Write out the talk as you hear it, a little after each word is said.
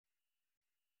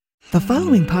The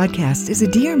following podcast is a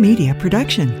Dear Media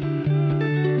production.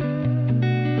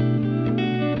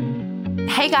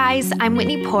 Hey guys, I'm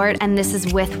Whitney Port, and this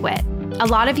is With Wit. A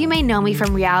lot of you may know me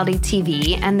from reality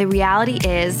TV, and the reality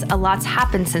is a lot's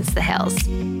happened since the hills.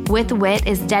 With Wit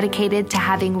is dedicated to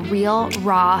having real,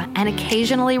 raw, and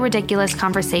occasionally ridiculous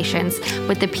conversations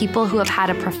with the people who have had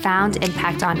a profound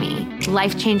impact on me.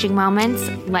 Life-changing moments,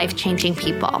 life-changing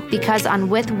people. Because on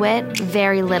With Wit,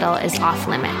 very little is off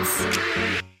limits.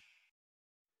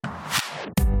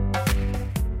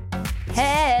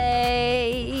 Hey!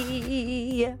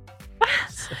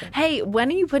 Hey, when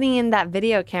are you putting in that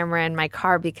video camera in my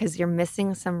car? Because you're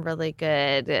missing some really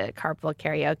good carpool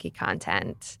karaoke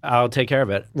content. I'll take care of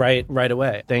it right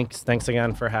away. Thanks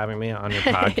again for having me on your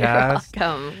podcast. You're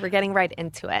welcome. We're getting right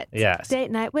into it. Yes.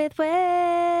 Date night with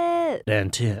Whit.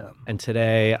 And Tim. And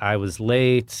today I was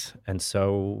late, and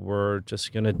so we're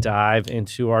just going to dive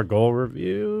into our goal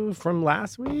review from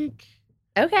last week.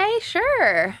 Okay,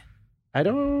 sure.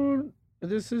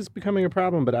 This is becoming a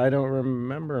problem, but I don't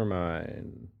remember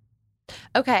mine.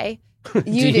 Okay.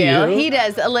 You do. He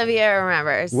does. Olivia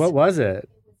remembers. What was it?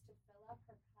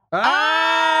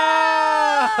 Ah!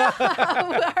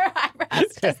 Her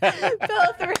eyebrows just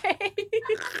both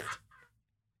raised.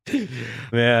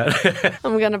 Man.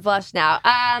 I'm going to blush now.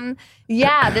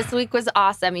 Yeah, this week was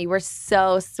awesome. You were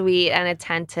so sweet and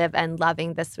attentive and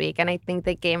loving this week. And I think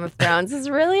that Game of Thrones has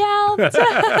really helped.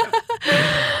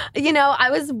 You know, I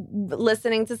was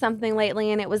listening to something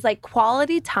lately and it was like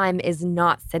quality time is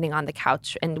not sitting on the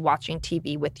couch and watching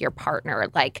TV with your partner.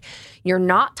 Like you're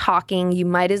not talking. You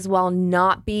might as well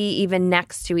not be even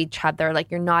next to each other.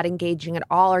 Like you're not engaging at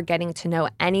all or getting to know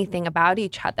anything about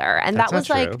each other. And that was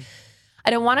like... I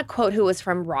don't want to quote who was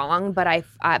from wrong, but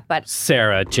but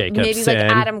Sarah Jacobson, maybe like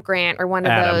Adam Grant or one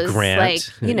of those like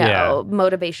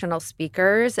motivational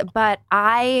speakers. But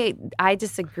I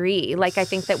disagree. Like I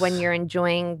think that when you're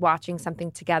enjoying watching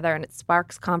something together and it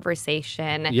sparks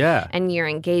conversation, and you're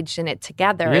engaged in it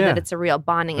together, that it's a real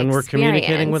bonding and experience. We're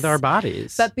communicating with our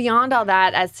bodies. But beyond all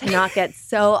that, as to not get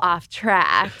so off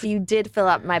track, you did fill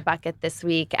up my bucket this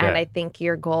week, and I think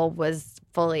your goal was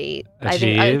fully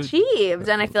achieved.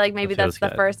 And I feel like maybe that's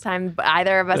the first time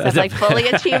either of us have like fully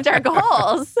achieved our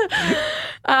goals.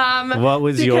 What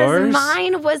was yours?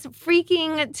 Mine was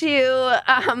freaking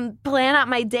to plan out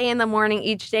my day in the morning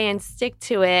each day and stick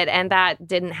to it. And that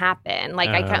didn't happen. Like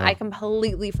I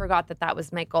completely forgot that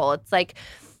was my goal. It's like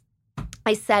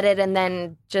I said it and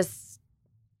then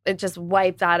it just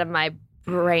wiped out of my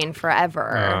brain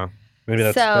forever. Maybe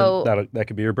that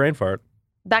could be your brain fart.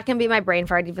 That can be my brain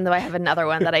fart, even though I have another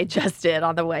one that I just did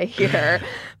on the way here.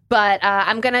 But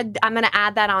I'm gonna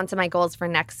add that onto my goals for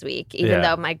next week, even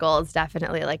though my goal is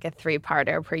definitely like a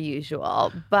 3-parter per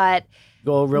usual. But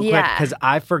real quick, because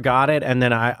I forgot it, and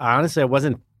then I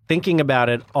wasn't thinking about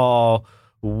it all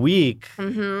week.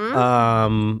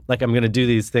 Mm-hmm. Like I'm gonna do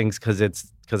these things because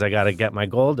I got to get my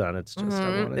goal done. It's just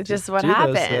it's just what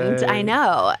happened. I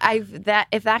know.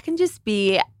 If that can just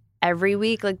be every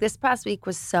week. Like this past week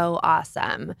was so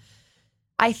awesome.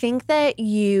 I think that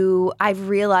I've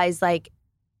realized like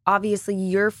obviously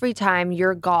your free time,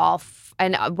 your golf,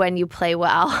 and when you play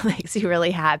well makes you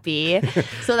really happy.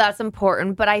 So that's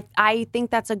important. But I think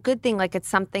that's a good thing. Like it's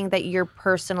something that you're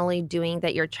personally doing,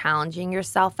 that you're challenging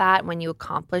yourself at when you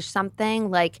accomplish something.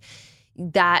 Like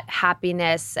that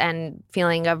happiness and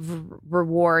feeling of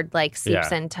reward like seeps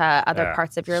into other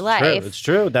parts of your life. It's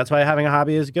true. That's why having a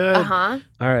hobby is good. Uh-huh.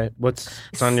 All right. What's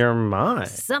on your mind?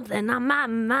 Something on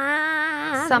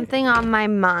my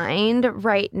mind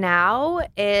right now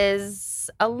is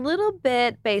a little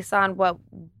bit based on what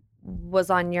was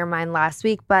on your mind last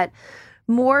week, but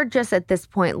more just at this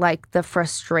point, like the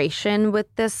frustration with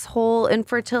this whole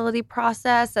infertility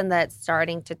process and that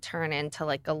starting to turn into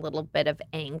like a little bit of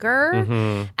anger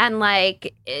and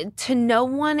like to no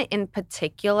one in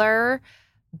particular,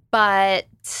 but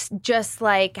just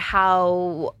like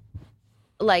how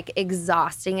like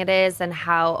exhausting it is and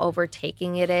how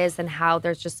overtaking it is and how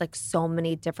there's just like so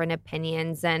many different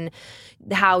opinions and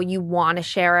how you want to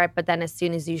share it, but then as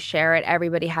soon as you share it,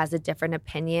 everybody has a different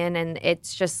opinion and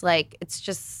it's just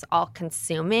all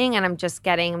consuming, and I'm just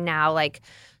getting now like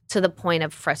to the point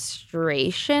of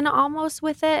frustration almost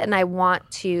with it, and I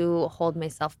want to hold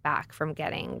myself back from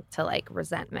getting to like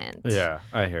resentment. Yeah,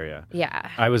 I hear you. Yeah.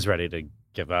 I was ready to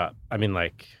give up. I mean,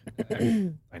 like,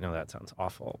 I know that sounds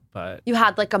awful, but... You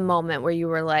had like a moment where you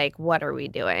were like, what are we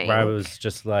doing? Where I was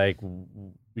just like,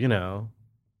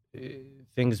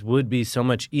 things would be so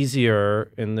much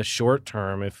easier in the short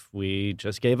term if we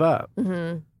just gave up.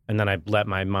 Mm-hmm. And then I let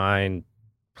my mind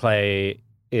play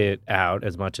it out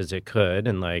as much as it could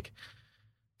and like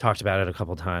talked about it a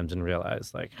couple times and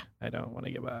realized like I don't want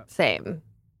to give up. Same.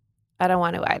 I don't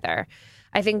want to either.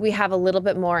 I think we have a little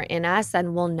bit more in us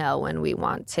and we'll know when we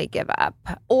want to give up.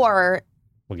 Or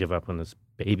we'll give up when this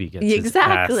baby gets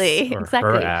exactly, his ass or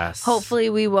exactly. her ass. Hopefully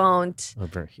we won't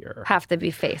over here have to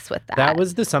be faced with that. That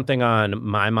was something on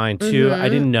my mind too. Mm-hmm. I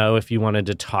didn't know if you wanted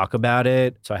to talk about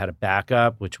it. So I had a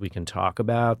backup, which we can talk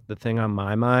about, the thing on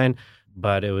my mind.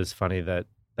 But it was funny that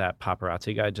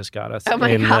paparazzi guy just got us. Oh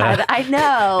my God, I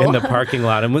know. In the parking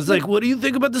lot and was like, what do you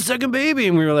think about the second baby?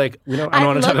 And we were like, I don't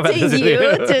want to talk about this. I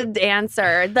looked at you to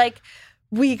answer. Like,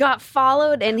 we got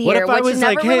followed in here, what if I which was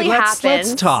never like, really hey, happens.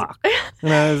 let's talk.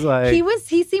 And I was like,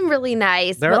 he seemed really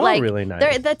nice. They're but all like, really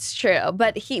nice. That's true.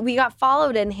 But we got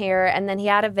followed in here, and then he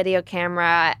had a video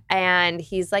camera, and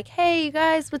he's like, hey, you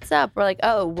guys, what's up? We're like,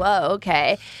 oh, whoa,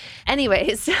 okay.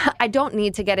 Anyways, I don't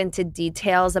need to get into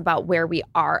details about where we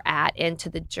are at into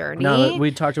the journey. No,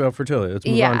 we talked about fertility. Let's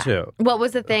move on too. What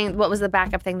was the thing? What was the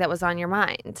backup thing that was on your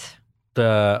mind?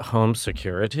 The home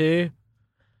security.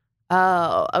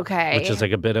 Oh, okay. Which is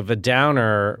like a bit of a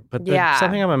downer, but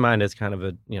something on my mind is kind of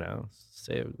a,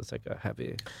 say it's like a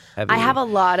heavy. I have a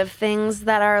lot of things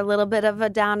that are a little bit of a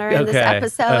downer in this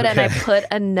episode, and I put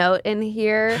a note in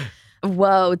here.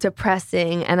 Whoa,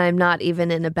 depressing, and I'm not even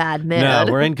in a bad mood. No,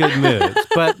 we're in good moods,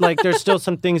 but like there's still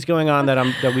some things going on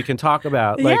that we can talk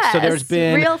about. Like, yes, so there's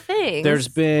been real things. There's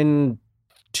been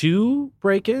 2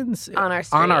 break-ins on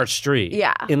our street.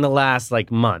 Yeah, in the last like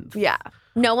month. Yeah.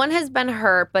 No one has been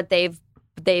hurt, but they've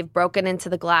broken into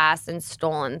the glass and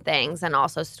stolen things, and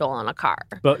also stolen a car.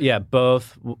 But yeah,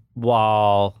 both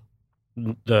while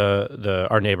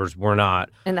our neighbors were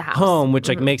not in the house home, which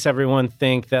like makes everyone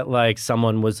think that like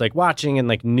someone was like watching and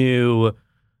like knew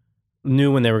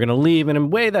when they were going to leave. And in a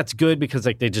way, that's good because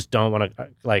like they just don't want to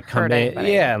like come in.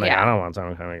 Yeah, and like I don't want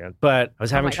someone coming in. But I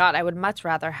was having. Oh my God, I would much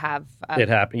rather have it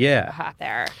happen. Yeah,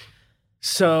 there.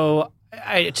 So.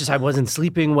 I wasn't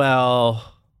sleeping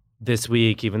well this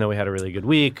week, even though we had a really good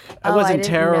week. I wasn't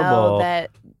terrible. I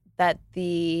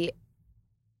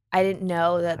didn't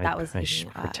know that was. I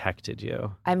protected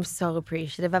you. I'm so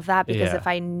appreciative of that because if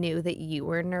I knew that you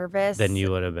were nervous, then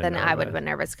you would have been. Then I would have been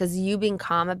nervous because you being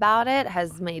calm about it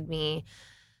has made me.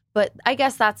 But I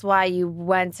guess that's why you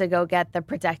went to go get the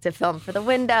protective film for the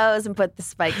windows and put the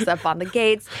spikes up on the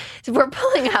gates. So we're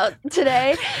pulling out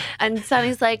today, and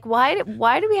Sonny's like, "Why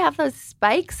do we have those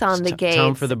spikes on the gates?" Tell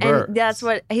them for the birds. And that's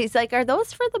what he's like. Are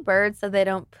those for the birds so they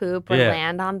don't poop or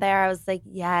land on there? I was like,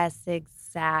 yes,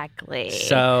 exactly.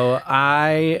 So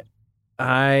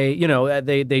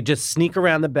they just sneak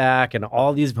around the back, and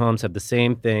all these homes have the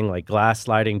same thing, like glass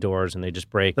sliding doors, and they just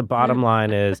break. The bottom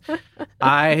line is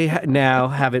I now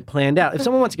have it planned out. If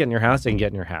someone wants to get in your house, they can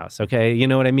get in your house, okay? You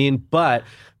know what I mean? But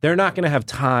they're not going to have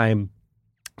time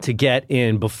to get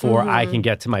in before I can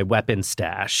get to my weapon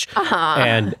stash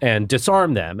and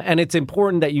disarm them. And it's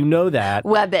important that you know that.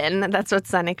 Weapon, that's what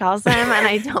Sonny calls him, and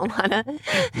I don't want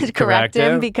to correct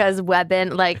him because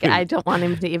weapon, like I don't want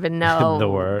him to even know the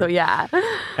word. So, yeah.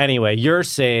 Anyway, you're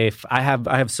safe. I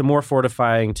have some more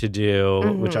fortifying to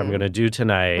do, which I'm going to do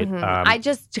tonight. I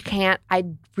just can't. I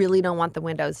really don't want the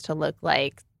windows to look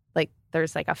like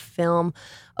there's like a film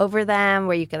over them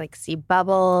where you can like see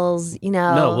bubbles.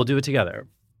 No, we'll do it together.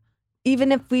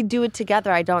 Even if we do it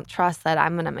together, I don't trust that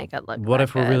I'm going to make it look What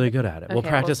if we're good. really good at it? Okay, we'll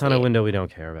practice on a window we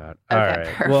don't care about. Okay, all right.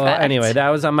 perfect. Well, anyway, that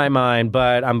was on my mind,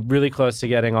 but I'm really close to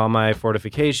getting all my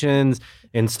fortifications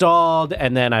installed,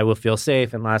 and then I will feel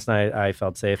safe. And last night I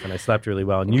felt safe, and I slept really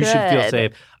well. And you should feel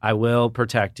safe. I will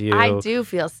protect you. I do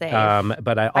feel safe.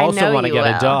 But I also want to get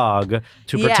a dog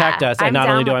to protect us. And not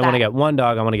only do I want to get one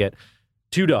dog, I want to get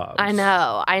 2 dogs. I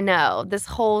know. This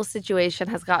whole situation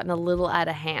has gotten a little out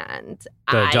of hand.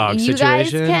 The dog situation? You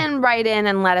guys can write in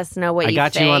and let us know what you think. I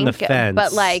got you on the fence.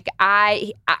 But like,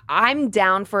 I'm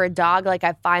down for a dog. Like,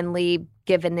 I've finally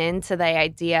given in to the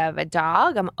idea of a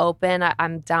dog. I'm open.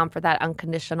 I'm down for that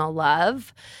unconditional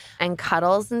love and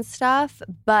cuddles and stuff.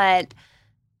 But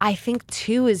I think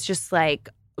 2 is just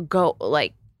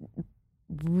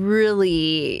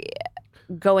really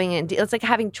going in. It's like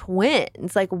having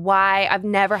twins. Like, why? I've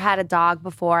never had a dog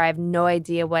before. I have no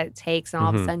idea what it takes, and all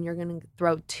of a sudden you're going to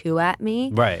throw 2 at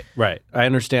me. Right. I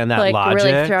understand that logic. Like,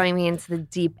 really throwing me into the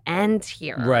deep end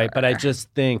here. Right, but I just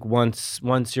think once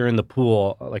you're in the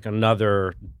pool, like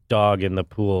another dog in the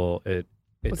pool, it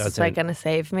doesn't. It's like going to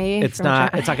save me. It's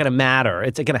not going to matter.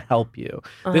 It's going to help you.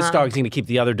 This dog's going to keep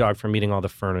the other dog from eating all the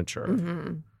furniture.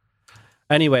 Mm-hmm.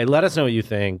 Anyway, let us know what you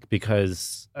think,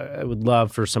 because I would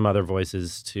love for some other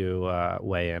voices to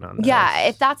weigh in on this. Yeah,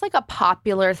 if that's like a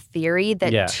popular theory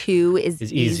that 2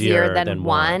 is easier than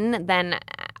 1, then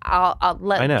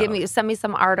send me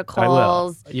some I will.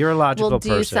 articles. You're a logical person.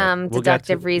 We'll do some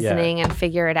deductive reasoning and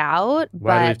figure it out.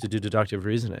 Why do we have to do deductive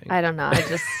reasoning? I don't know.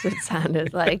 It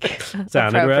sounded like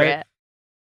Sounded appropriate. right.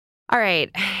 All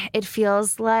right. It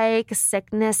feels like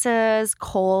sicknesses,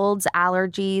 colds,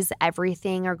 allergies,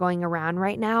 everything are going around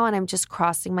right now. And I'm just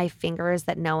crossing my fingers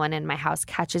that no one in my house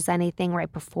catches anything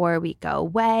right before we go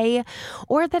away,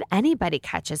 or that anybody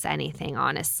catches anything,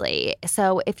 honestly.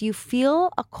 So if you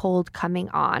feel a cold coming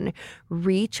on,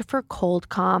 reach for Cold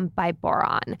Calm by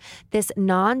Boron. This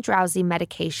non-drowsy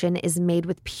medication is made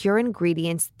with pure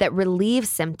ingredients that relieve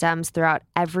symptoms throughout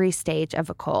every stage of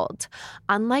a cold.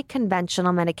 Unlike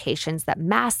conventional medications that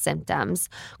mask symptoms,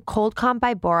 Cold Calm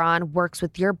by Boron works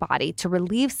with your body to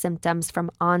relieve symptoms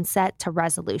from onset to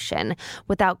resolution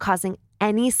without causing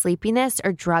any sleepiness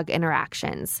or drug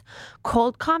interactions.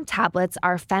 Cold Calm tablets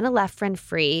are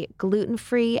phenylephrine-free,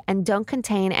 gluten-free, and don't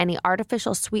contain any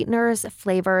artificial sweeteners,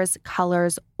 flavors,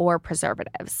 colors, or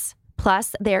preservatives.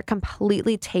 Plus, they're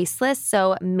completely tasteless,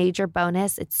 so major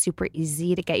bonus, it's super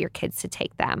easy to get your kids to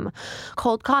take them.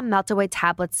 Cold Calm melt-away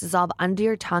tablets dissolve under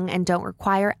your tongue and don't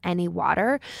require any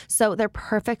water, so they're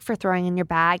perfect for throwing in your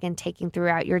bag and taking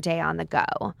throughout your day on the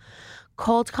go.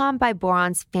 Cold Calm by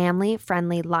Boron's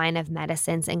family-friendly line of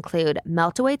medicines include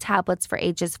melt-away tablets for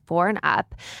ages 4 and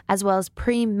up, as well as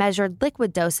pre-measured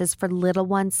liquid doses for little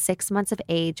ones 6 months of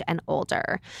age and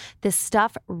older. This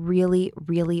stuff really,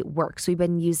 really works. We've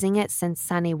been using it since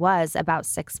Sunny was about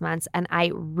 6 months, and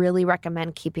I really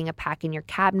recommend keeping a pack in your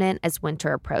cabinet as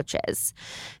winter approaches.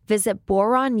 Visit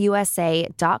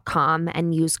boronusa.com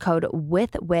and use code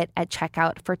WITHWIT at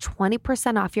checkout for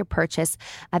 20% off your purchase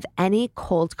of any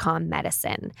Cold Calm medicine.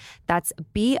 That's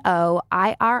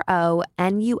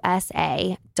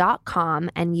BOIRONUSA.com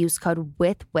and use code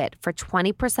WITHWIT for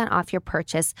 20% off your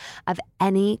purchase of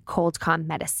any Cold Calm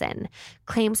medicine.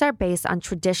 Claims are based on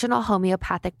traditional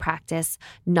homeopathic practice,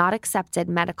 not accepted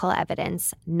medical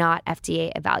evidence, not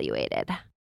FDA evaluated.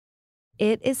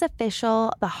 It is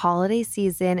official. The holiday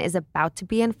season is about to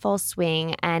be in full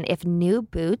swing, and if new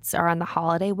boots are on the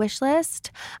holiday wish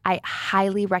list, I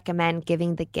highly recommend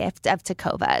giving the gift of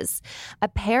Tecovas. A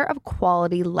pair of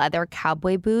quality leather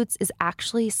cowboy boots is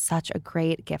actually such a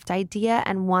great gift idea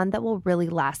and one that will really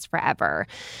last forever.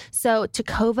 So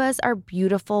Tecovas are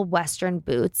beautiful Western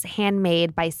boots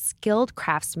handmade by skilled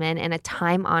craftsmen in a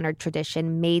time-honored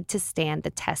tradition made to stand the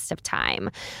test of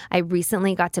time. I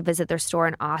recently got to visit their store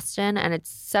in Austin, and it's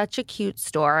such a cute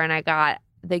store, and I got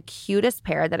the cutest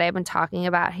pair that I've been talking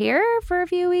about here for a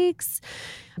few weeks.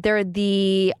 They're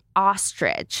the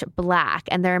ostrich black,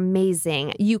 and they're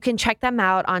amazing. You can check them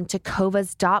out on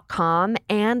tecovas.com,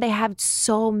 and they have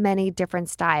so many different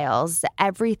styles,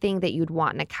 everything that you'd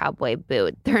want in a cowboy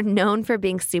boot. They're known for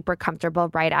being super comfortable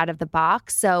right out of the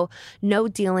box, so no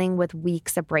dealing with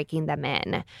weeks of breaking them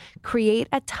in. Create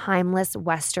a timeless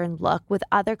Western look with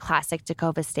other classic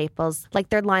Tecovas staples like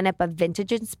their lineup of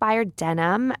vintage-inspired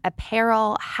denim,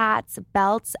 apparel, hats,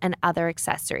 belts, and other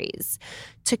accessories.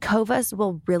 Tecovas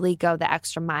will really go the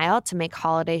extra mile to make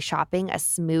holiday shopping a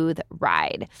smooth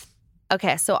ride.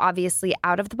 Okay, so obviously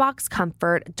out-of-the-box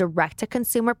comfort,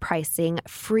 direct-to-consumer pricing,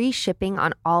 free shipping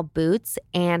on all boots,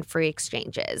 and free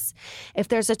exchanges. If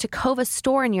there's a Tecovas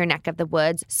store in your neck of the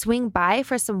woods, swing by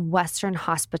for some Western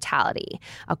hospitality.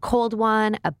 A cold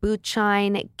one, a boot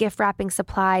shine, gift wrapping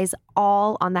supplies,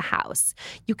 all on the house.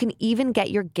 You can even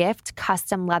get your gift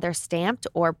custom leather stamped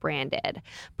or branded.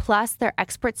 Plus, their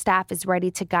expert staff is ready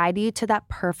to guide you to that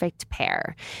perfect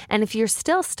pair. And if you're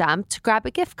still stumped, grab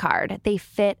a gift card. They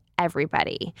fit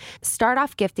everybody. Start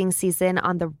off gifting season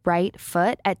on the right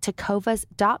foot at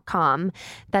tecovas.com.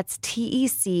 That's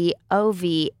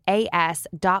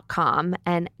TECOVAS.com.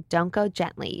 And don't go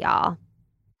gently, y'all.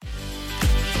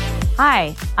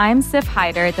 Hi, I'm Sif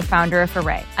Hyder, the founder of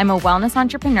Array. I'm a wellness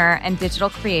entrepreneur and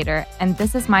digital creator, and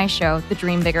this is my show, the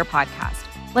Dream Bigger podcast.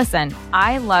 Listen,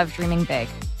 I love dreaming big,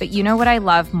 but you know what I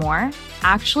love more?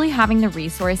 Actually having the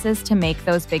resources to make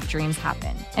those big dreams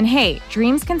happen. And hey,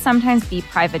 dreams can sometimes be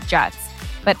private jets,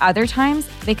 but other times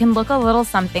they can look a little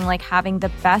something like having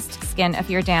the best skin of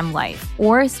your damn life,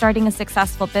 or starting a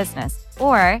successful business,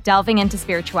 or delving into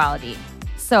spirituality.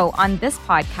 So on this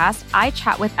podcast, I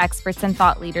chat with experts and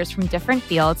thought leaders from different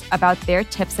fields about their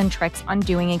tips and tricks on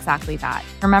doing exactly that.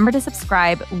 Remember to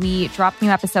subscribe. We drop new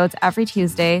episodes every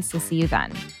Tuesday, so see you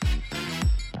then.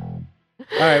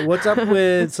 All right, what's up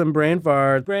with some brain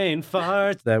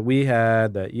farts that we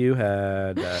had, that you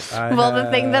had, that I Well, had?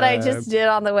 the thing that I just did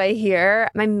on the way here,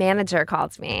 my manager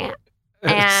called me.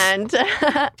 And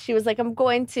she was like, I'm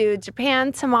going to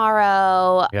Japan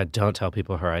tomorrow. Yeah, don't tell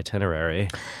people her itinerary.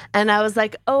 And I was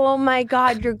like, oh my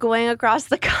God, you're going across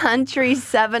the country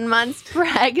 7 months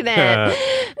pregnant.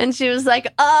 And she was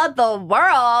like, the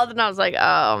world. And I was like,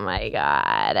 oh my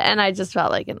God. And I just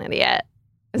felt like an idiot.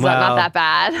 Is that not that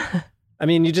bad? I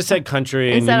mean, you just said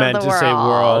country and you meant to say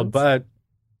world, but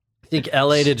I think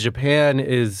LA to Japan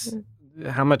is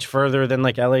how much further than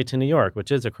like LA to New York,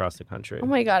 which is across the country. Oh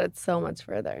my God, it's so much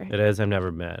further. It is. I've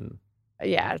never been.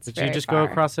 Yeah, it's very far. But you just go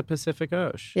across the Pacific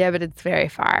Ocean. Yeah, but it's very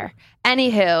far.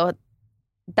 Anywho,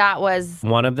 that was...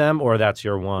 One of them, or that's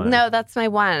your one? No, that's my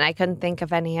one. I couldn't think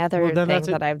of any other thing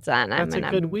that I've done. That's a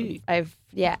good week.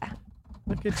 Yeah.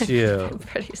 Look at you. I'm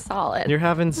pretty solid. You're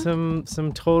having some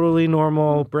totally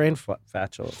normal brain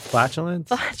flatulence.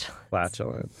 Flatulence.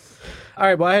 All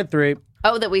right, well, I had 3.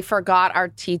 Oh, that we forgot our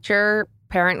teacher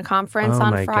parent conference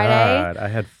on Friday. Oh my God, I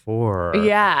had 4.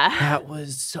 Yeah. That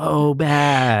was so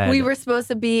bad. We were supposed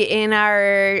to be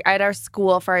at our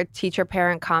school for our teacher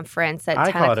parent conference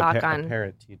at 10 o'clock on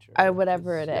parent teacher.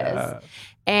 Whatever it is.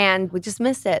 And we just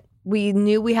missed it. We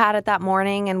knew we had it that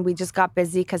morning and we just got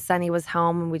busy because Sunny was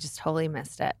home and we just totally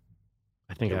missed it.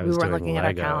 I think we weren't looking at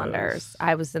our calendars.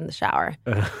 I was in the shower.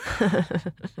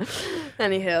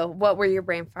 Anywho, what were your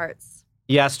brain farts?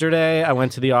 Yesterday, I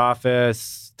went to the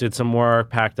office, did some work,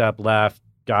 packed up, left,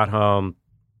 got home,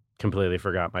 completely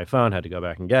forgot my phone, had to go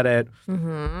back and get it.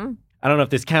 Mm-hmm. I don't know if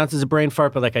this counts as a brain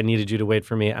fart, but like I needed you to wait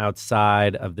for me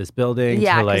outside of this building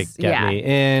to like get me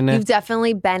in. You've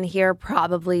definitely been here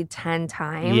probably 10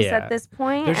 times at this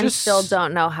point and still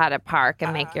don't know how to park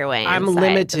and make your way inside. I'm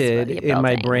limited in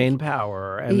my brain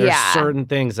power, and there's certain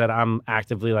things that I'm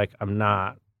actively like, I'm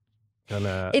not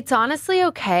gonna... It's honestly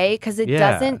okay because it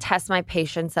doesn't test my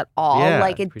patience at all.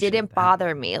 Like it didn't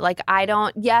bother me. Like I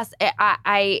don't. Yes,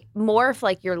 I more if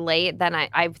like you're late, then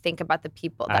I think about the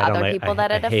other people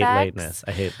that it affects.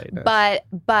 I hate lateness.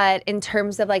 But in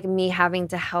terms of like me having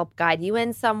to help guide you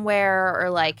in somewhere or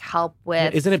like help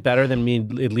with, isn't it better than me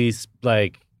at least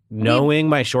like knowing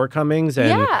my shortcomings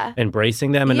and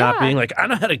embracing them and not being like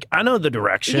I know the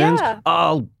directions.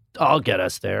 I'll get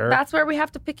us there. That's where we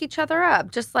have to pick each other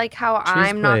up. Just like how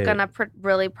I'm not going to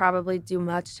really probably do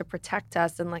much to protect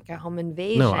us in like a home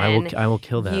invasion. No, I will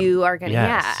kill them. You are going to,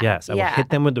 Yes. I will hit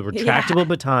them with the retractable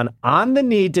baton on the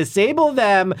knee, disable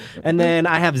them, and then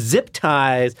I have zip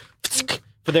ties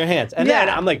for their hands. And then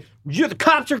I'm like, the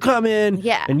cops are coming.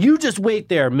 Yeah. And you just wait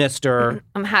there, mister.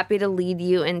 I'm happy to lead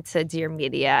you into Dear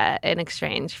Media in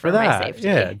exchange for my safety.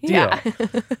 Yeah, deal.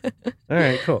 All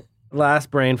right, cool.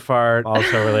 Last brain fart,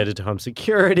 also related to home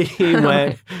security,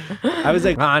 when I was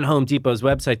like on Home Depot's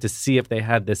website to see if they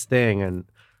had this thing, and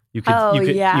you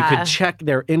could check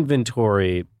their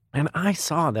inventory, and I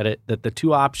saw that the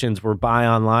 2 options were buy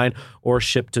online or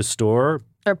ship to store.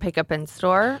 Or pick up in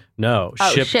store? No,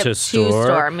 ship to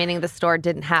store, meaning the store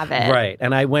didn't have it. Right,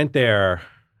 and I went there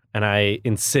and I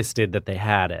insisted that they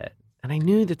had it. And I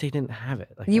knew that they didn't have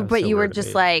it. Like, you were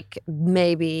just like,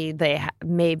 maybe they'll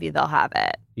have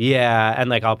it. Yeah, and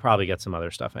like I'll probably get some other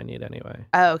stuff I need anyway.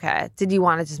 Oh, okay. Did you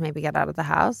want to just maybe get out of the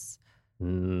house?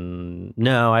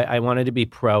 No, I wanted to be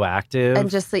proactive and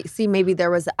just like, see maybe there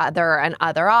was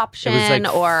another option. It was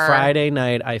like Friday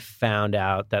night. I found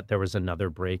out that there was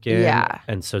another break-in. Yeah,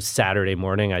 and so Saturday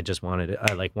morning, I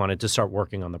wanted to start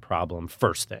working on the problem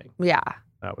first thing. Yeah.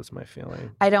 That was my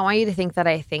feeling. I don't want you to think that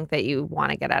I think that you want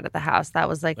to get out of the house. That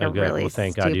was like really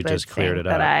thank God you just cleared it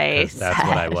up. That's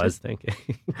what I was thinking.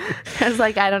 I was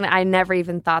like, I never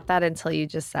even thought that until you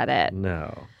just said it.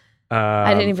 No.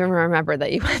 I didn't even remember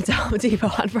that you went to Home Depot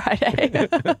on Friday.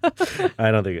 I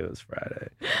don't think it was Friday.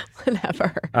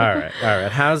 Whatever. All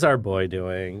right. How's our boy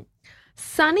doing?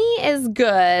 Sunny is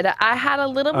good. I had a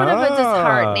little bit of a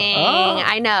disheartening,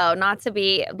 I know, not to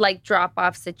be like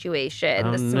drop-off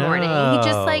situation this morning. He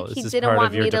just he didn't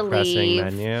want me to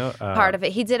leave. Part of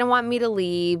it. He didn't want me to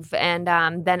leave. And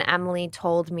then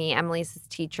Emily's his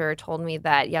teacher told me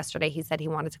that yesterday he said he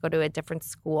wanted to go to a different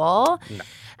school. No.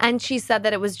 And she said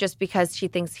that it was just because she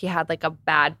thinks he had like a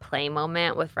bad play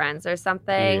moment with friends or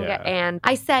something. Yeah. And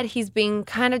I said he's being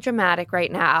kind of dramatic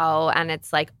right now and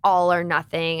it's like all or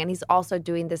nothing. And he's also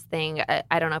doing this thing.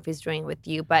 I don't know if he's doing it with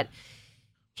you, but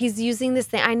he's using this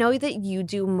thing. I know that you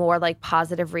do more like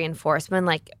positive reinforcement.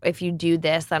 Like if you do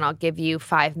this, then I'll give you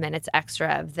 5 minutes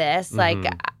extra of this. Mm-hmm.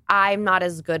 Like I'm not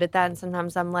as good at that. And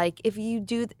sometimes I'm like, if you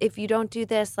don't do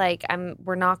this, like I'm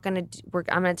going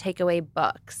to take away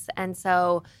books. And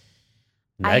so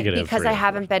because I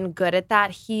haven't been good at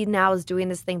that, he now is doing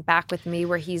this thing back with me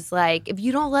where he's like, if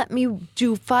you don't let me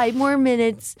do 5 more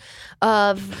minutes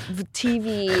of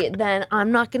TV, then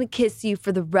I'm not going to kiss you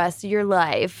for the rest of your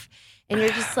life. And you're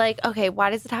just like, okay, why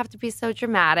does it have to be so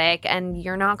dramatic? And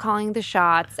you're not calling the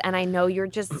shots. And I know you're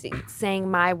just saying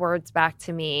my words back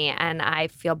to me. And I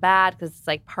feel bad because it's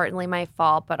like partly my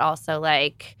fault, but also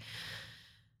like,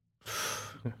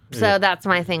 so that's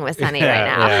my thing with Sonny right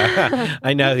now. Yeah.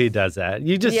 I know he does that.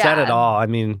 You just said it all. I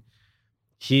mean,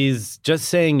 he's just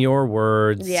saying your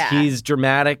words. Yeah. He's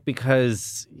dramatic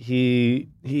because he,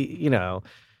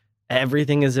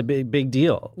 everything is a big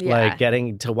deal. Yeah. Like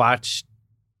getting to watch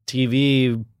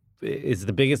TV is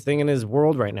the biggest thing in his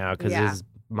world right now because his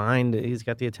mind, he's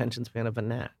got the attention span of a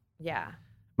gnat. Yeah.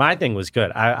 My thing was good.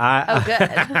 Good.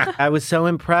 I was so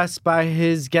impressed by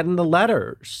his getting the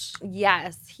letters.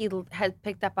 Yes, he had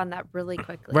picked up on that really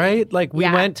quickly. Right? Like we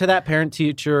went to that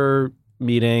parent-teacher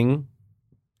meeting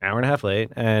hour and a half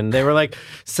late, and they were like,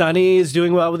 Sonny is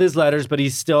doing well with his letters, but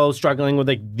he's still struggling with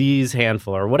like these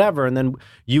handful or whatever. And then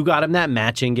you got him that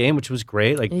matching game, which was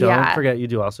great. Like, don't forget, you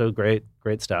do also great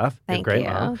stuff. Thank You're a you.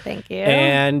 great mom. Thank you.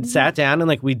 And sat down and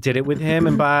like we did it with him,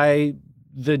 and by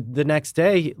the next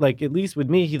day, like at least with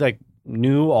me, he like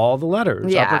knew all the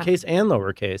letters, uppercase and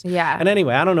lowercase. Yeah. And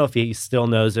anyway, I don't know if he still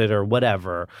knows it or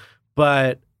whatever,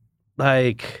 but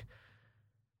like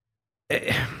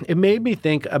it made me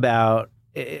think about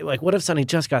like, what if Sonny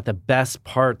just got the best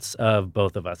parts of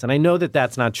both of us? And I know that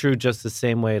that's not true, just the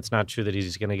same way it's not true that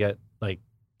he's going to get like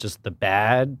just the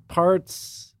bad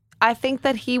parts. I think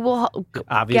that he will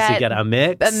obviously get a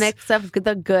mix. A mix of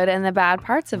the good and the bad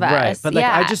parts of us. Right. But like,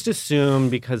 I just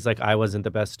assumed because like I wasn't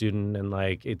the best student and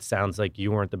like it sounds like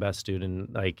you weren't the best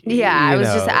student. Like, I was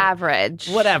just average.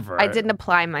 Whatever. I didn't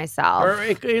apply myself. Or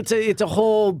it's a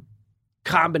whole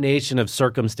combination of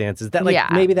circumstances that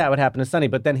like maybe that would happen to Sonny,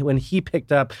 but then when he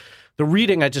picked up the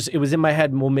reading, it was in my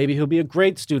head, well, maybe he'll be a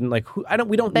great student. Like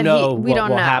we don't know what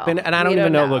will happen, and I don't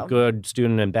even know what good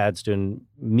student and bad student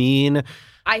mean.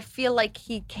 I feel like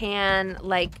he can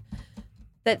like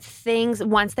that things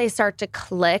once they start to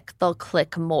click, they'll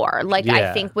click more. Like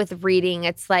I think with reading,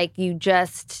 it's like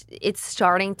it's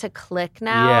starting to click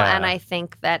now, and I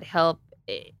think that he'll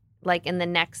like in the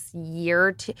next year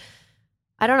or two.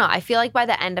 I don't know. I feel like by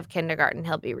the end of kindergarten,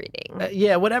 he'll be reading.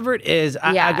 Whatever it is.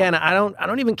 Again, I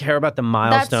don't even care about the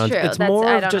milestones. That's true. It's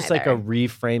more of just like a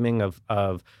reframing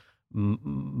of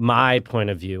my point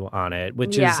of view on it,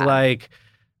 which is like,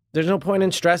 there's no point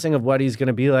in stressing of what he's going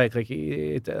to be like.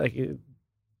 There's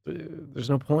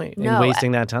no point in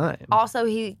wasting that time. Also,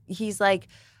 he's like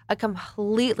a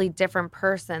completely different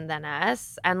person than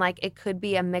us, and like it could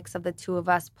be a mix of the two of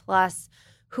us plus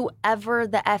whoever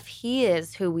the F he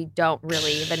is, who we don't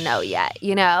really even know yet,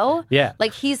 you know? Yeah.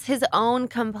 Like he's his own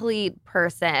complete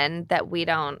person that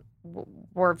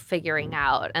we're figuring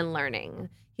out and learning.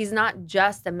 He's not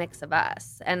just a mix of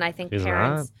us. And I think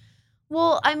parents,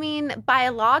 well, I mean,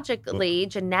 biologically,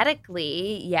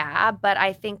 genetically, yeah, but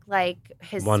I think like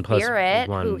his spirit,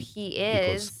 who he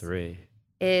is, 3.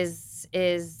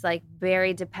 is like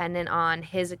very dependent on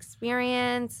his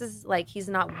experiences. Like he's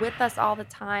not with us all the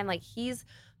time. Like he's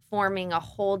forming a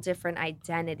whole different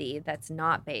identity that's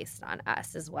not based on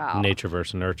us as well. Nature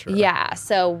versus nurture. Yeah.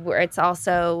 So it's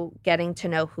also getting to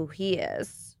know who he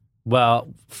is.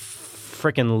 Well,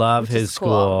 freaking love his school.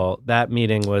 Cool. That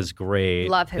meeting was great.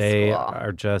 Love his school. They school.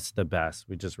 are just the best.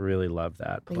 We just really love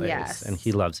that place. Yes. And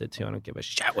he loves it too. I don't give a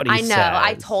shit what he says. I know.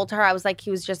 I told her, I was like,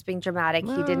 he was just being dramatic.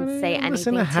 He didn't say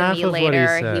anything to me of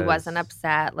later. He wasn't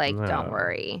upset. Like, don't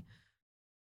worry.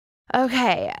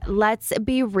 Okay, let's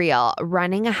be real.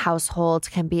 Running a household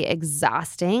can be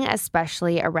exhausting,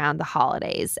 especially around the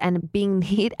holidays. And being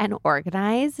neat and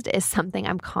organized is something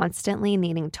I'm constantly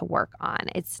needing to work on.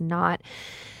 It's not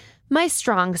my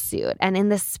strong suit. And in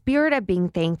the spirit of being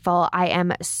thankful, I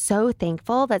am so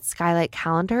thankful that Skylight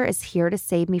Calendar is here to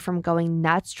save me from going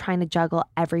nuts trying to juggle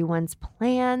everyone's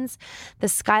plans. The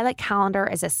Skylight Calendar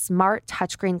is a smart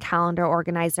touchscreen calendar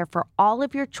organizer for all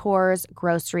of your chores,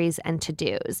 groceries, and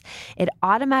to-dos. It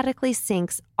automatically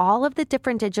syncs all of the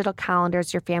different digital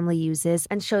calendars your family uses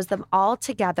and shows them all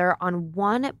together on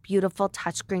one beautiful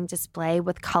touchscreen display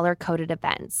with color-coded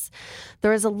events.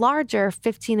 There is a larger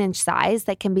 15-inch size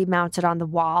that can be mounted on the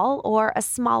wall or a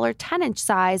smaller 10-inch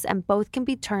size, and both can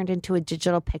be turned into a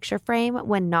digital picture frame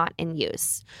when not in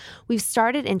use. We've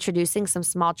started introducing some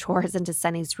small chores into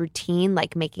Sonny's routine,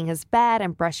 like making his bed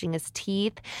and brushing his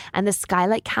teeth, and the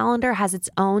Skylight Calendar has its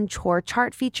own chore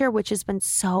chart feature, which has been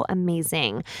so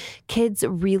amazing. Kids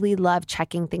really love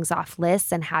checking things off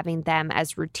lists and having them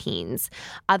as routines.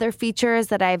 Other features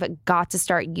that I've got to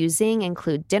start using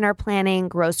include dinner planning,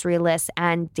 grocery lists,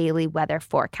 and daily weather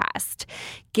forecast.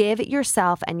 Give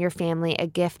yourself and your family a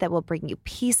gift that will bring you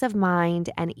peace of mind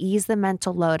and ease the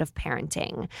mental load of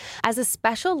parenting. As a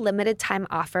special limited time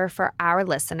offer for our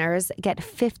listeners, get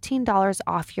 $15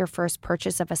 off your first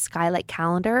purchase of a Skylight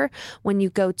calendar when you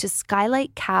go to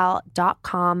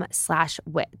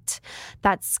skylightcal.com/wit.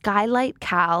 That's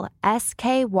SkylightCal,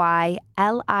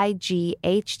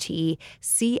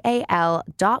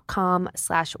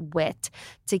 SkylightCal.com/wit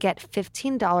to get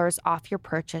 $15 off your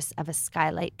purchase of a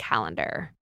Skylight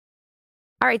calendar.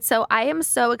 All right, so I am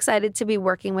so excited to be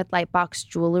working with Lightbox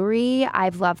Jewelry.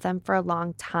 I've loved them for a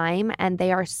long time, and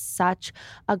they are such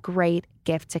a great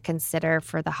gift to consider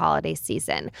for the holiday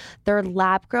season. They're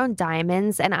lab-grown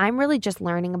diamonds, and I'm really just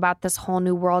learning about this whole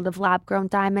new world of lab-grown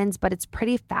diamonds, but it's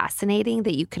pretty fascinating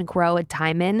that you can grow a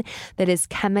diamond that is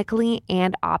chemically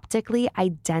and optically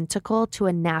identical to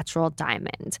a natural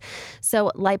diamond. So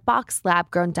Lightbox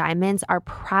lab-grown diamonds are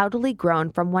proudly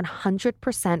grown from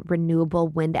 100% renewable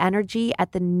wind energy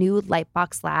at the new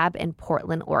Lightbox Lab in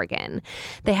Portland, Oregon.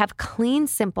 They have clean,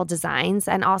 simple designs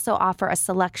and also offer a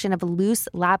selection of loose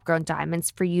lab-grown diamonds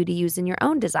for you to use in your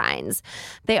own designs.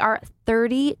 They are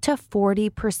 30 to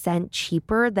 40%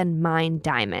 cheaper than mined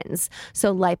diamonds.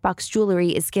 So Lightbox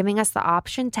Jewelry is giving us the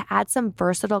option to add some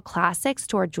versatile classics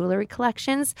to our jewelry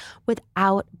collections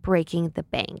without breaking the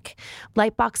bank.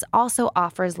 Lightbox also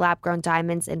offers lab-grown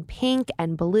diamonds in pink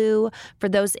and blue for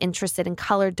those interested in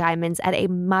colored diamonds at a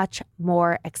much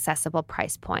more accessible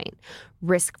price point.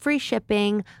 Risk-free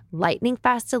shipping,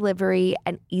 lightning-fast delivery,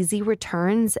 and easy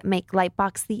returns make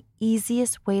Lightbox the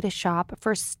easiest way to shop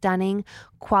for stunning,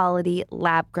 quality,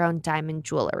 lab-grown diamond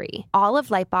jewelry. All of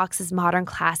Lightbox's modern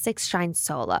classics shine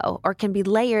solo or can be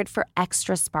layered for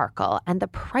extra sparkle, and the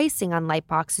pricing on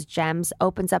Lightbox's gems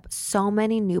opens up so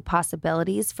many new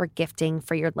possibilities for gifting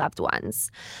for your loved ones.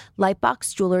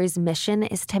 Lightbox Jewelry's mission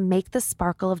is to make the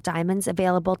sparkle of diamonds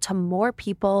available to more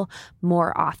people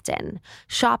more often.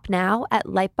 Shop now at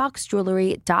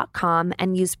lightboxjewelry.com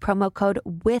and use promo code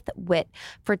WITHWIT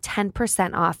for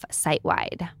 10% off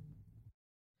site-wide.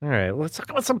 All right, let's talk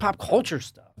about some pop culture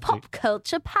stuff. Pop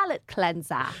culture palette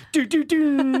cleanser.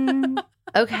 Do.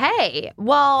 Okay.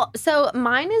 Well, so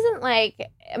mine is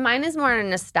more a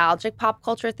nostalgic pop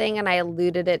culture thing, and I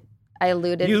alluded to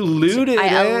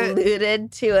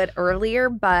it earlier,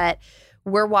 but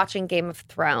we're watching Game of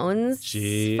Thrones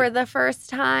for the first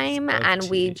time, and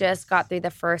we just got through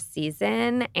the first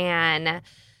season, and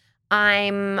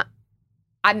I'm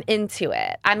into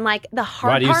it. I'm like, the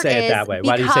hard part is... Why do you say it that way?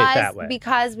 Why do you say it that way?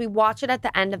 Because we watch it at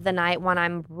the end of the night when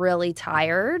I'm really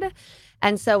tired.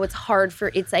 And so it's hard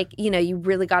it's like, you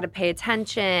really got to pay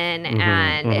attention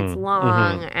and it's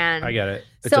long. And I get it.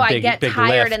 So I get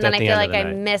tired and then I feel like I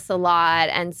miss a lot.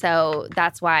 And so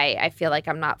that's why I feel like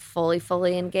I'm not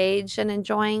fully engaged and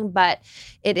enjoying. But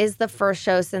it is the first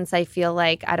show since I feel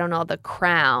like, I don't know, The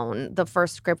Crown, the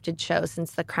first scripted show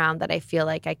since The Crown that I feel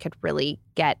like I could really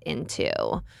get into.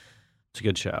 It's a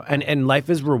good show. And life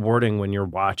is rewarding when you're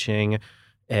watching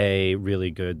a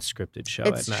really good scripted show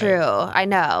at night. It's true. I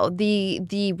know.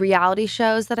 The reality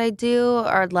shows that I do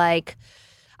are like,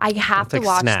 I have to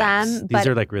watch them. These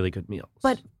are like really good meals.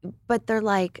 But they're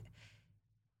like,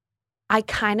 I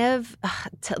kind of,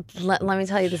 let me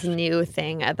tell you this new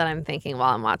thing that I'm thinking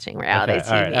while I'm watching reality TV.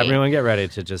 All right, everyone get ready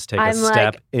to just take a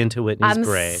step into Whitney's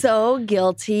brain. I'm so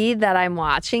guilty that I'm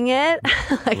watching it.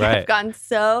 I'm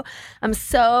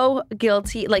so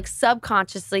guilty, like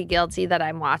subconsciously guilty that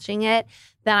I'm watching it,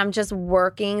 that I'm just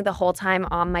working the whole time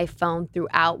on my phone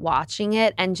throughout watching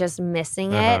it and just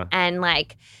missing it. And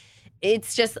like,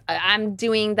 it's just, I'm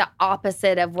doing the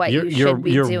opposite of what you should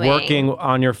be doing. You're working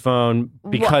on your phone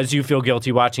because you feel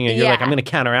guilty watching it. You're like, I'm going to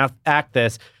counteract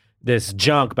this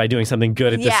junk by doing something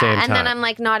good at the same time. Yeah, and then I'm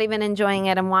like not even enjoying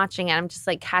it and watching it. I'm just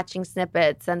like catching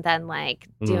snippets and then like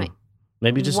doing.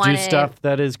 Maybe just do stuff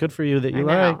that is good for you that you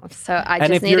like. So I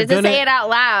just needed to say it out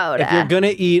loud. If you're going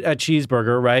to eat a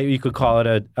cheeseburger, right, you could call it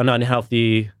an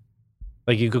unhealthy,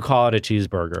 like you could call it a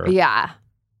cheeseburger. Yeah.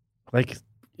 Like,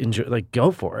 enjoy, like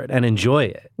go for it and enjoy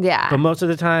it. Yeah. But most of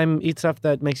the time, eat stuff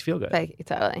that makes you feel good. Like,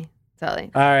 totally. All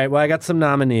right, well, I got some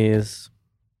nominees.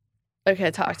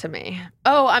 Okay, talk to me.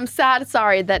 Oh, I'm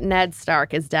sorry that Ned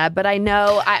Stark is dead, but I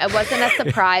know I wasn't as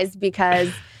surprised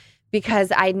because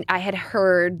I had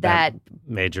heard that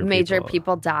major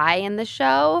people die in the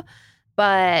show,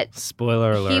 but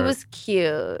spoiler alert, he was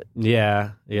cute.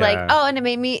 Yeah. Like, and it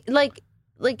made me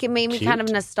it made me kind of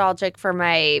nostalgic for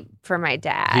my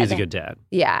dad. He's a good dad.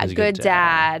 Yeah, good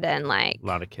dad and like a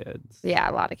lot of kids. Yeah,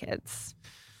 a lot of kids.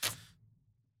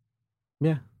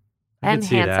 Yeah. And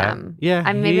handsome. That. Yeah.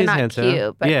 I'm maybe not handsome.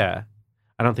 cute, but yeah.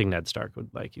 I don't think Ned Stark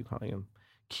would like you calling him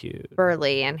cute.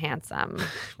 burly and handsome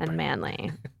and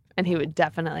manly. And he would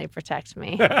definitely protect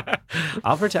me.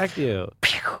 I'll protect you.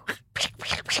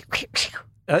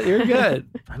 You're good.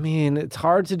 I mean, it's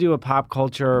hard to do a pop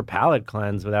culture palate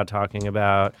cleanse without talking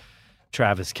about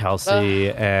Travis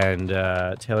Kelce and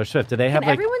Taylor Swift. Do they have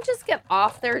Can everyone just get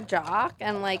off their jock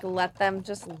and like let them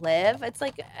just live? It's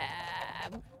like,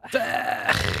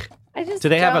 I just do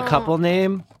they have a don't- couple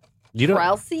name? You don't.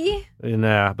 Kelsey?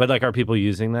 Nah, but like, are people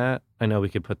using that? I know we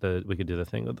could do the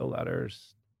thing with the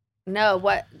letters. No,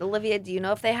 what? Olivia, do you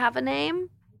know if they have a name?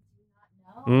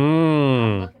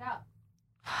 Mm. Look it up.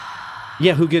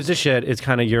 Yeah, who gives a shit is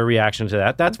kind of your reaction to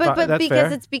that. That's But that's because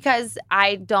fair. it's because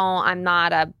I'm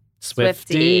not a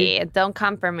Swiftie. Swiftie. Don't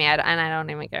come for me. And I don't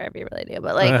even care if you really do.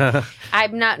 But like,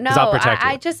 I'm not. No, 'Cause I'll protect you.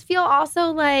 I just feel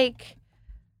also like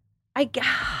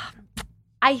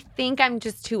I think I'm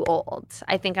just too old.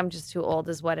 I think I'm just too old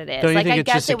is what it is. Don't you like think I it's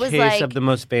guess just a it was case like of the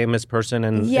most famous person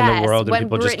in the world, and when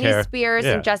people just Britney care? Spears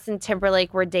Yeah. and Justin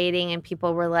Timberlake were dating, and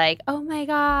people were like, "Oh my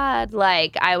god!"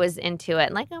 Like I was into it,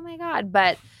 and like, "Oh my god!"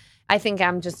 But I think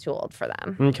I'm just too old for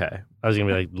them. Okay, I was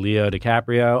gonna be like Leo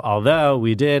DiCaprio, although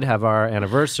we did have our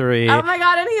anniversary. Oh my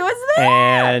god! And he was there.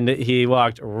 And he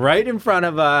walked right in front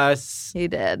of us. He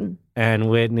did. And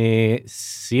Whitney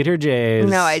seed her J's.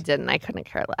 No, I didn't. I couldn't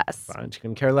care less. Fine, she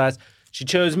couldn't care less. She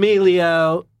chose me,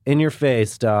 Leo. In your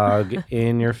face, dog.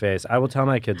 In your face. I will tell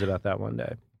my kids about that one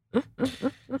day.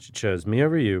 She chose me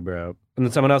over you, bro. And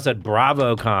then someone else said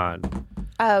BravoCon.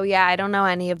 Oh yeah, I don't know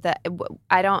any of the.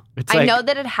 I don't. It's I like- know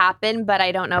that it happened, but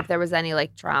I don't know if there was any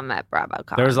like drama at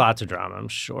BravoCon. There was lots of drama, I'm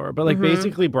sure. But like Mhm.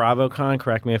 basically BravoCon,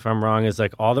 correct me if I'm wrong, is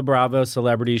like all the Bravo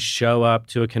celebrities show up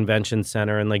to a convention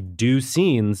center and like do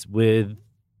scenes with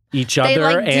each They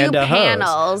other like do and a host.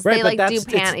 panels. Right, They but like do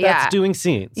that's Yeah. doing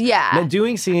scenes. Yeah. Now,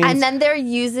 doing scenes. And then they're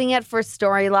using it for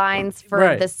storylines for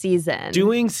Right. the season.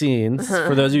 Doing scenes,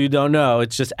 for those of you who don't know,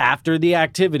 it's just after the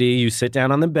activity, you sit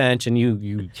down on the bench and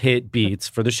you hit beats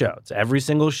for the show. It's every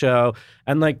single show.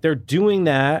 And like they're doing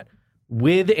that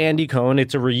with Andy Cohen.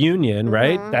 It's a reunion,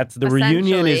 right? That's the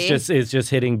reunion is just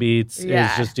hitting beats,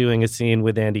 Yeah. is just doing a scene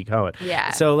with Andy Cohen. Yeah.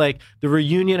 So like the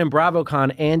reunion in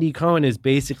BravoCon, Andy Cohen is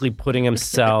basically putting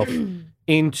himself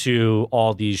into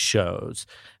all these shows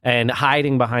and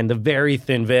hiding behind the very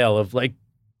thin veil of like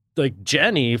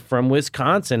Jenny from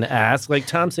Wisconsin asked like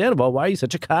Tom Sandoval, why are you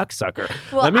such a cocksucker?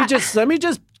 Well, let me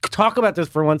just talk about this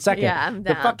for 1 second. Yeah, I'm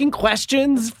the down. fucking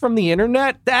questions from the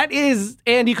internet, that is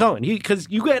Andy Cohen. Because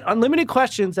you get unlimited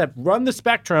questions that run the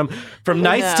spectrum from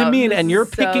nice to know, mean, this and you're is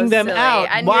so picking them silly. out.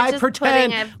 And you're Why just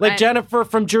pretend putting it- like Jennifer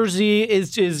from Jersey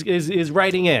is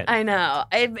writing in? I know.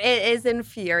 It is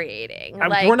infuriating.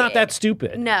 We're not that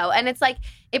stupid. No, and it's like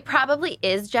it probably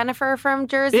is Jennifer from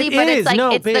Jersey, It but is. it's like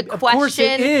No, it's babe, the of question. course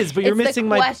it is, but you're it's the missing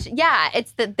my- question. Yeah,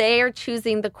 it's that they are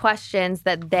choosing the questions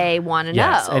that they want to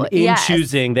Yes, know. and in Yes.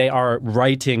 choosing, they are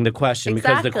writing the question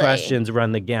because the Exactly. questions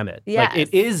run the gamut. Yes. Like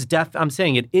it is I'm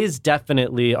saying it is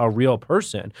definitely a real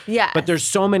person. Yes. But there's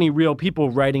so many real people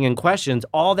writing in questions.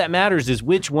 All that matters is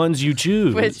which ones you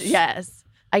choose. Yes,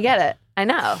 I get it. I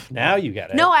know. Now you get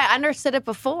it. No, I understood it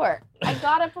before. I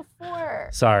got it before.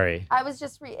 Sorry. I was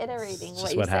just reiterating It's what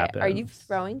just you what said. Are you happens.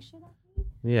 throwing shit at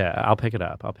me? Yeah, I'll pick it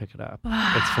up.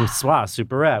 It's from Swa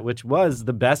Superette, which was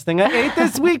the best thing I ate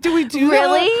this week. Did we do that?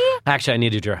 Really? Actually, I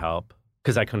needed your help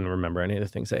because I couldn't remember any of the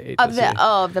things I ate this week.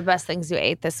 Of the best things you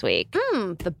ate this week.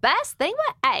 The best thing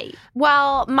I ate.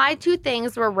 Well, my two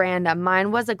things were random.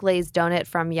 Mine was a glazed donut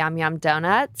from Yum Yum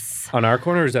Donuts. On our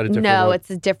corner, or is that a different No, one? it's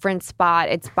a different spot.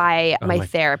 It's by my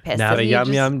therapist. Not So a you Yum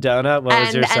just- Yum donut? What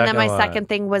was your second And then my one? second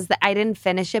thing was that I didn't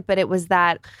finish it, but it was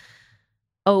that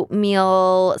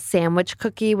oatmeal sandwich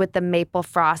cookie with the maple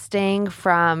frosting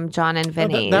from John and Oh,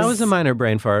 Vinny's. that was a minor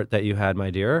brain fart that you had, my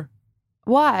dear.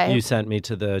 Why? You sent me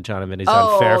to the John and Vinny's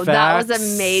on Fairfax. that was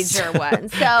a major one.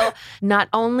 So not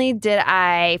only did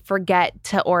I forget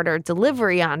to order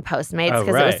delivery on Postmates Oh, because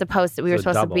it right. was supposed to, we So were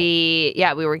supposed double. to be,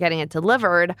 we were getting it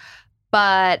delivered,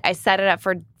 but I set it up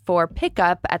for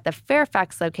pickup at the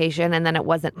Fairfax location, and then it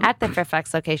wasn't at the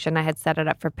Fairfax location. I had set it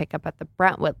up for pickup at the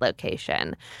Brentwood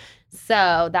location.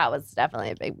 So that was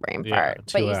definitely a big brain fart.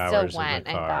 2 But you hours still in the went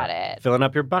and car. got it. Filling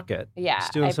up your bucket. Yeah,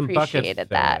 Just doing I some bucket appreciated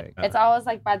that. filling. It's always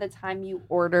like by the time you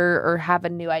order or have a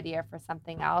new idea for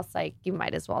something else, like you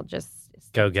might as well just Go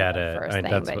stick to get the it. first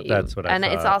thing, That's what I and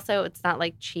it's thought. also it's not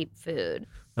like cheap food.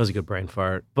 That was a good brain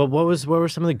fart. But what were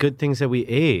some of the good things that we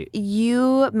ate?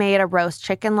 You made a roast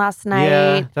chicken last night.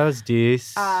 Yeah, that was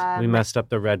decent. We Um, messed up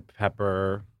the red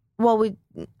pepper. Well,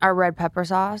 our red pepper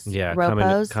sauce. Yeah,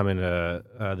 Ropos. come into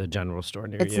the general store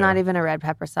near It's you. not even a red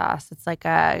pepper sauce. It's like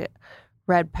a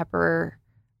red pepper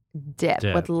dip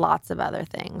with lots of other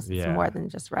things. It's more than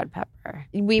just red pepper.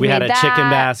 We had a chicken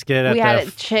basket. We had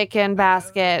a chicken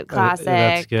basket, classic.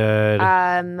 That's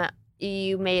good.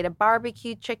 You made a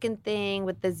barbecue chicken thing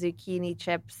with the zucchini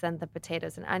chips and the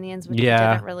potatoes and onions, which you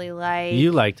didn't really like.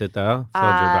 You liked it though. Filled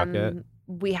your bucket.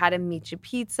 We had a micha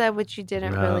pizza, which you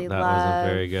didn't really love. That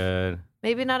wasn't very good.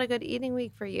 Maybe not a good eating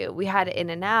week for you. We had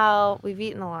In-N-Out. We've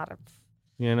eaten a lot of.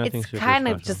 Yeah, nothing super kind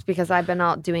of special. just because I've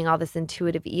been doing all this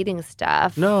intuitive eating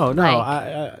stuff. No.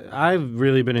 I've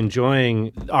really been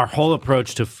enjoying our whole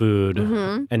approach to food,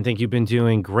 and think you've been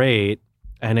doing great.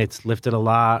 And it's lifted a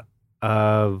lot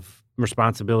of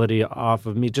responsibility off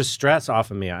of me, just stress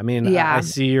off of me. I mean, I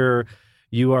see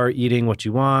you are eating what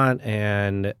you want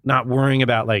and not worrying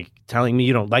about like telling me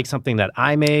you don't like something that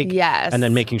I make. Yes. And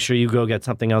then making sure you go get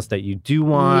something else that you do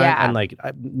want. Yeah. And like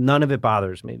none of it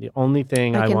bothers me. The only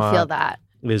thing I can want feel that.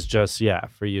 is just,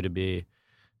 for you to be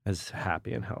as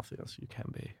happy and healthy as you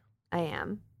can be. I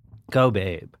am. Go,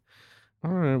 babe.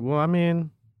 All right. Well, I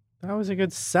mean, that was a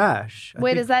good sesh.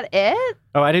 Wait, is that it?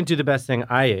 Oh, I didn't do the best thing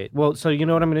I ate. Well, so you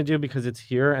know what I'm going to do because it's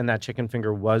here and that chicken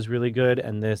finger was really good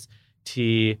and this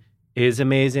tea is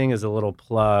amazing is a little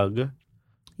plug.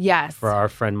 Yes. For our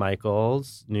friend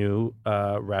Michael's new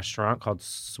restaurant called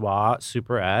Swa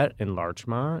Superette in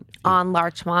Larchmont. On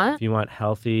Larchmont. If you want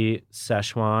healthy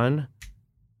Szechuan,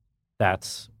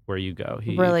 that's where you go.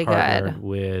 He really partnered good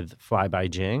with Fly by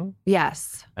Jing.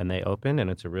 Yes. And they opened, and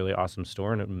it's a really awesome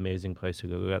store and an amazing place to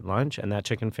go get lunch. And that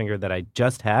chicken finger that I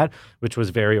just had, which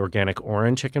was very organic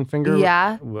orange chicken finger.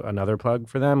 Yeah. Another plug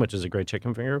for them, which is a great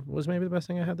chicken finger, was maybe the best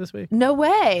thing I had this week. No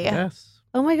way. Yes.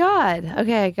 Oh my God.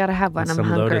 Okay, I gotta have one. And I'm some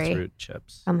hungry. lotus root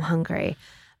chips. I'm hungry.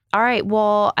 All right.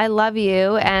 Well, I love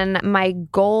you. And my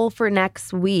goal for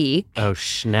next week. Oh,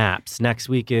 schnapps. Next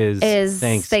week is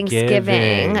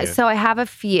Thanksgiving. So I have a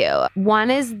few.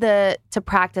 One is to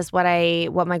practice what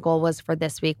my goal was for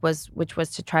this week which was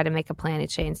to try to make a plan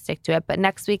each day and stick to it. But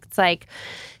next week it's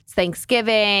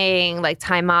Thanksgiving, like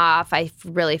time off. I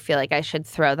really feel like I should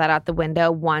throw that out the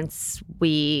window once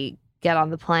we get on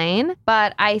the plane.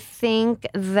 But I think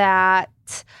that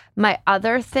my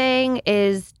other thing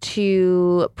is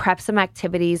to prep some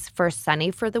activities for Sunny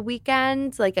for the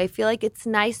weekend. Like, I feel like it's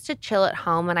nice to chill at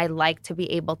home and I like to be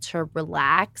able to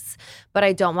relax, but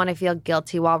I don't want to feel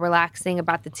guilty while relaxing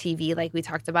about the TV like we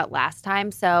talked about last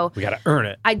time. So we got to earn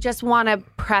it. I just want to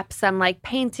prep some like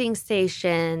painting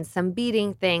stations, some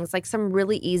beading things, like some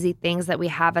really easy things that we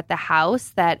have at the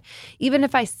house that even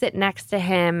if I sit next to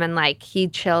him and like he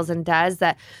chills and does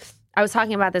that. I was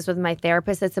talking about this with my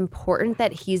therapist. It's important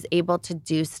that he's able to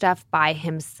do stuff by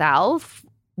himself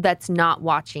that's not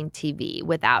watching TV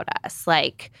without us.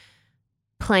 Like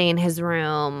play in his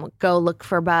room, go look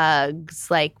for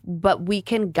bugs, but we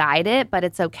can guide it, but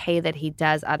it's okay that he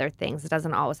does other things. It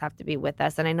doesn't always have to be with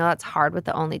us. And I know that's hard with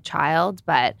the only child,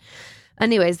 but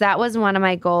anyways, that was one of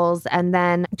my goals. And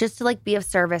then just to be of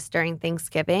service during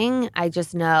Thanksgiving, I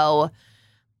just know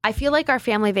I feel like our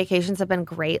family vacations have been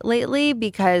great lately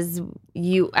because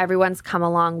everyone's come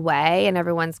a long way and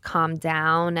everyone's calmed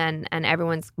down and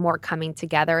everyone's more coming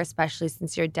together, especially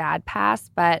since your dad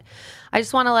passed. But I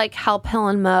just want to help Hill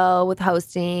and Mo with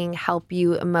hosting, help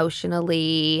you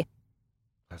emotionally.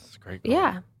 That's a great goal.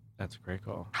 Yeah. That's a great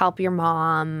goal. Help your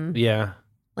mom. Yeah.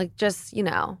 Just.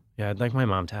 Yeah, I'd like my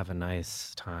mom to have a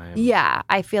nice time. Yeah.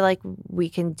 I feel like we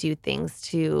can do things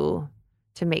to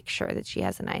make sure that she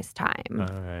has a nice time.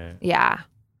 All right. Yeah.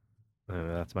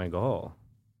 That's my goal.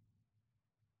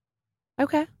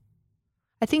 Okay.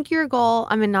 I think your goal,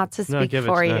 not to speak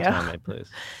for you. Tell me, please.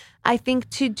 I think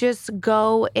to just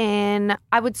go in,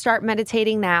 I would start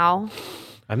meditating now.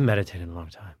 I've meditated a long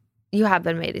time. You have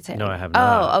been meditating? No, I have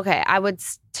not. Oh, okay. I would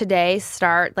today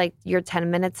start your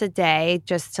 10 minutes a day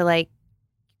just to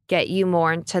get you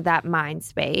more into that mind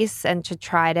space and to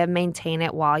try to maintain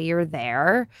it while you're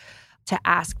there. To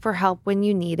ask for help when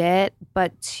you need it,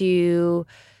 but to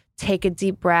take a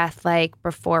deep breath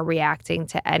before reacting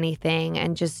to anything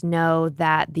and just know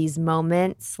that these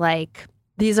moments,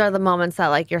 these are the moments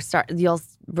that you'll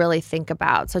really think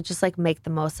about. So just make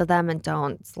the most of them and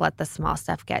don't let the small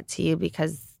stuff get to you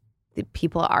because the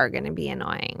people are going to be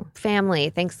annoying. Family,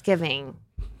 Thanksgiving,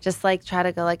 just try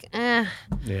to go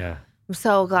Yeah. I'm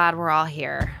so glad we're all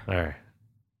here. All right.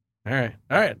 Is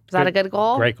that a good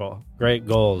goal? Great goal. Great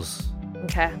goals.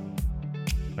 Okay.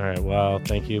 All right. Well,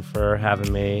 thank you for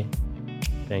having me.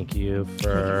 Thank you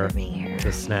for being here.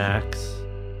 The snacks.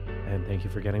 And thank you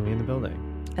for getting me in the building.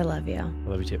 I love you. I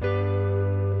love you too.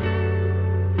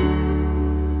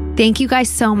 Thank you guys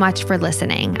so much for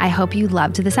listening. I hope you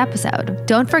loved this episode.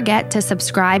 Don't forget to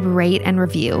subscribe, rate, and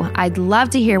review. I'd love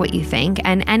to hear what you think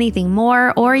and anything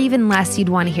more or even less you'd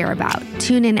want to hear about.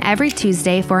 Tune in every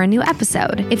Tuesday for a new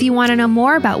episode. If you want to know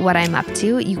more about what I'm up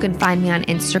to, you can find me on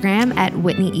Instagram at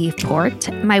Whitney Eve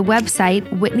Port, my website,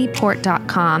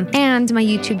 whitneyport.com, and my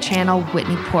YouTube channel,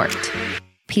 Whitney Port.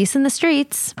 Peace in the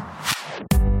streets.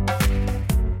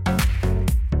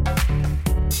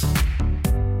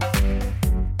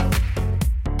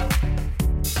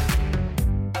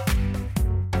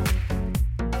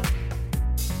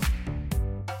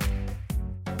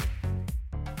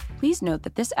 Please note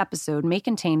that this episode may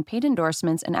contain paid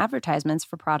endorsements and advertisements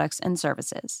for products and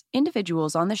services.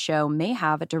 Individuals on the show may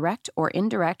have a direct or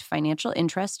indirect financial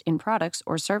interest in products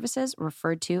or services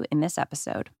referred to in this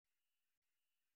episode.